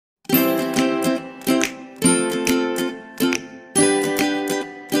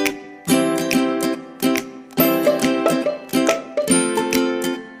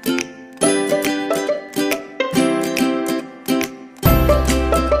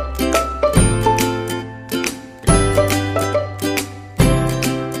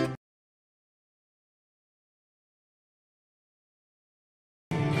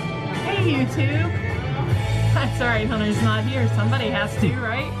not here, somebody has to,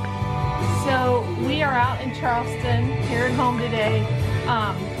 right? So we are out in Charleston, here at home today.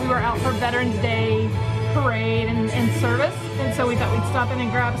 We were out for Veterans Day parade and service, and so we thought we'd stop in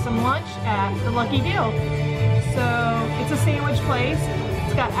and grab some lunch at the Lucky Dill. So it's a sandwich place.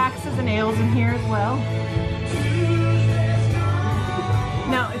 It's got axes and ales in here as well.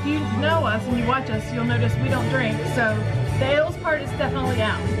 Now, if you know us and you watch us, you'll notice we don't drink, so the ales part is definitely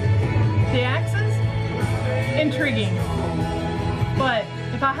out. The axes, intriguing. But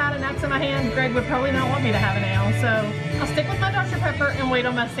if I had an axe in my hand, Greg would probably not want me to have an ale, so I'll stick with my Dr. Pepper and wait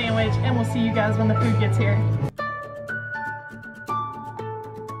on my sandwich, and we'll see you guys when the food gets here.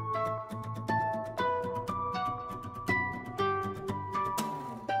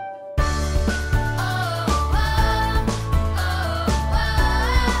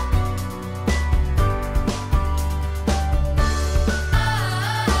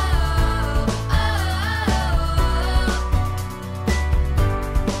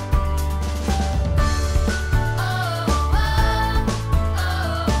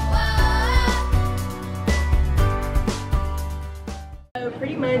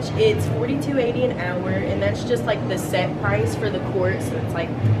 Pretty much it's $42.80 an hour, and that's just like the set price for the court, so it's like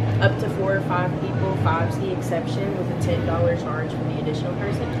up to 4 or 5 people. 5's the exception, with a $10 charge for the additional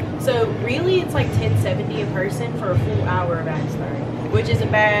person. So really it's like $10.70 a person for a full hour of axe throwing, which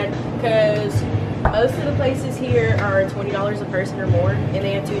isn't bad because most of the places here are $20 a person or more, and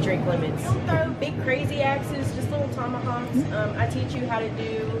they have 2 drink limits. Don't throw big crazy axes, just little tomahawks. I teach you how to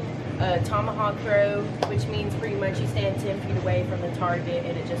do a tomahawk throw, which means pretty much you stand 10 feet away from the target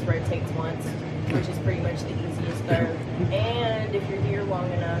and it just rotates once, which is pretty much the easiest throw. And if you're here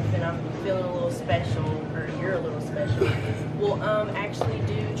long enough and I'm feeling a little special, or you're a little special, we'll actually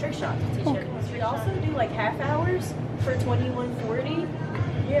do trick shots. Teach you how to do trick shots. We also do like half hours for $21.40.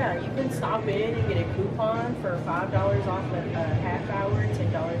 Yeah, you can stop in and get a coupon for $5 off a half hour,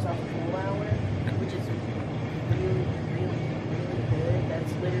 $10 off a full hour, which is really good.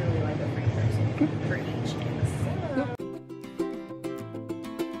 That's literally like a free person for each.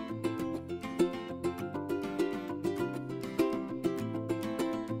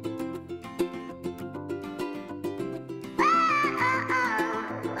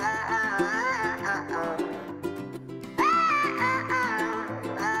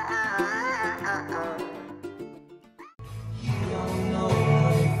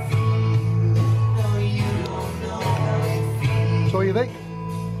 So what do you think?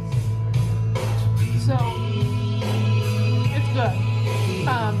 So, it's good.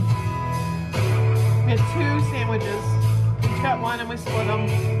 We had 2 sandwiches. Each got one and we split them.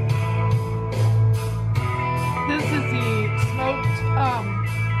 This is the smoked,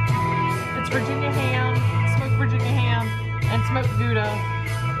 it's Virginia ham, smoked Virginia ham, and smoked Gouda.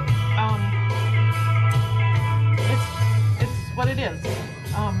 It's what it is,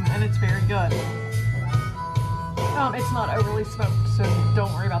 and it's very good. It's not overly smoked, so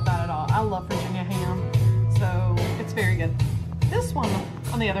don't worry about that at all. I love Virginia ham, so it's very good. This one,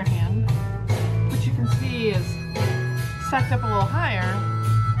 on the other hand, which you can see is stacked up a little higher,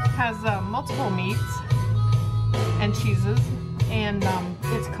 has multiple meats and cheeses, and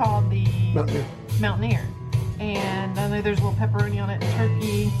it's called the Mountaineer. And I know there's a little pepperoni on it, and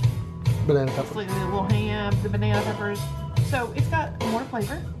turkey, Banana pepper. slightly a little ham, the banana peppers. So it's got more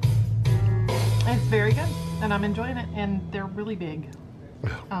flavor. And it's very good, and I'm enjoying it, and they're really big.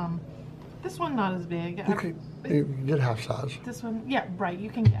 This one not as big. You can get half size. This one, yeah, right, you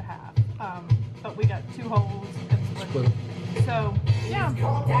can get half. But we got 2 wholes and split them. So, yeah.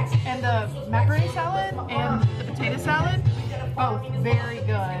 And the macaroni salad and the potato salad, both very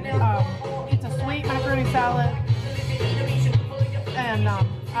good. It's a sweet macaroni salad, and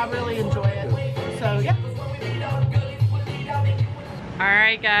I really enjoy it. So, yeah.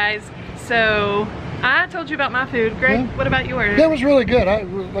 Alright guys, so I told you about my food. Greg, what about yours? That was really good.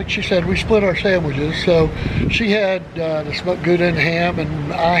 Like she said, we split our sandwiches. So she had the smoked Gouda and ham,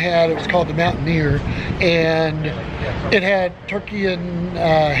 and I had, it was called the Mountaineer, and it had turkey and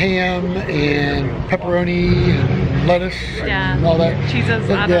ham and pepperoni and lettuce and all that. Cheeses.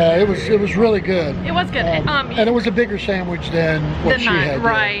 Yeah, it was really good. It was good. And it was a bigger sandwich than what she had.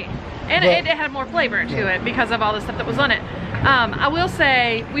 Right. And it had more flavor to it because of all the stuff that was on it. I will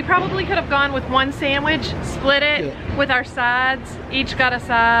say we probably could have gone with 1 sandwich, split it with our sides. Each got a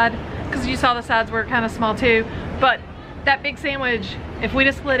side, because you saw the sides were kind of small too. But that big sandwich, if we'd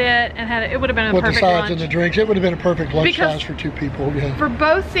have split it and had it, it would have been a perfect lunch. With the sides and the drinks, it would have been a perfect lunch size for 2 people. Yeah. For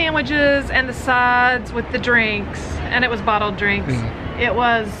both sandwiches and the sides with the drinks, and it was bottled drinks, it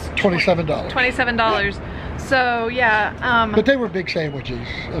was $27. $27. So yeah. But they were big sandwiches.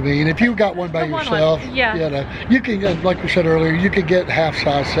 I mean, if you got one by yourself, yeah. you can, like we said earlier, you could get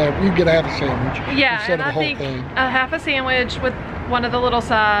half-size sandwich. You can get half a sandwich instead of a whole thing. A half a sandwich with one of the little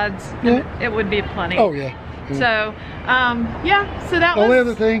sides, it would be plenty. Oh yeah. So yeah. So that was. The only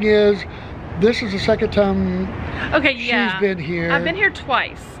other thing is, this is the second time. Okay. Yeah. She's been here. I've been here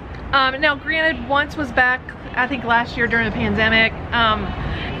twice. Now, granted, once was back, I think last year during the pandemic,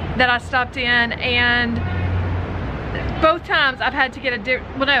 that I stopped in, and both times I've had to get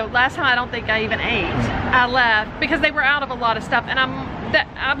well, no, last time I don't think I even ate. I left because they were out of a lot of stuff, and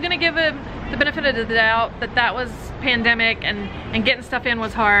I'm gonna give them the benefit of the doubt that was pandemic and getting stuff in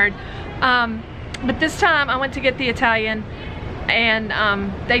was hard. But this time I went to get the Italian, and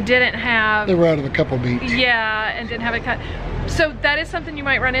they didn't have. They were out of a couple meats. Yeah, and didn't have it cut. So that is something you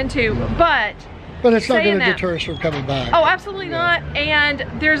might run into, but it's not going to deter us from coming back. Oh, absolutely not. And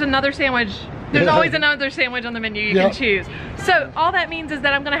there's another sandwich. There's always another sandwich on the menu you can choose. So all that means is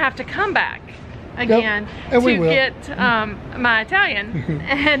that I'm going to have to come back again to get my Italian,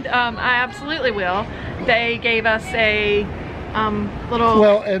 and I absolutely will. They gave us a little.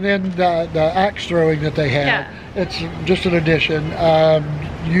 Well, and then the axe throwing that they have. It's just an addition.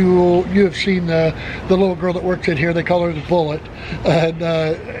 You have seen the little girl that works in here. They call her the Bullet, and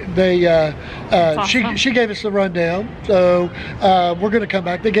awesome. she gave us the rundown. So we're going to come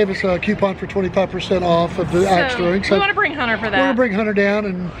back. They gave us a coupon for 25% off of the axe throwing. So we want to bring Hunter for that. We're going to bring Hunter down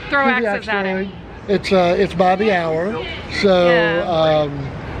and throw axes at him. It's by the hour. So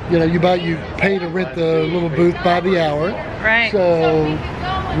you know, you pay to rent the little booth by the hour. Right. So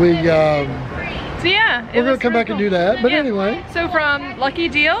we. So yeah, we're going to come back and do that, but anyway. So from Lucky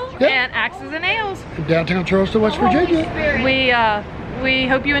Dill and Axes and Nails. In downtown Charleston, West Virginia. We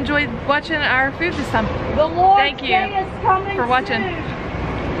hope you enjoyed watching our food this time. Thank you for watching.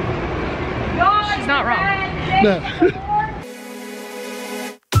 She's not wrong. No.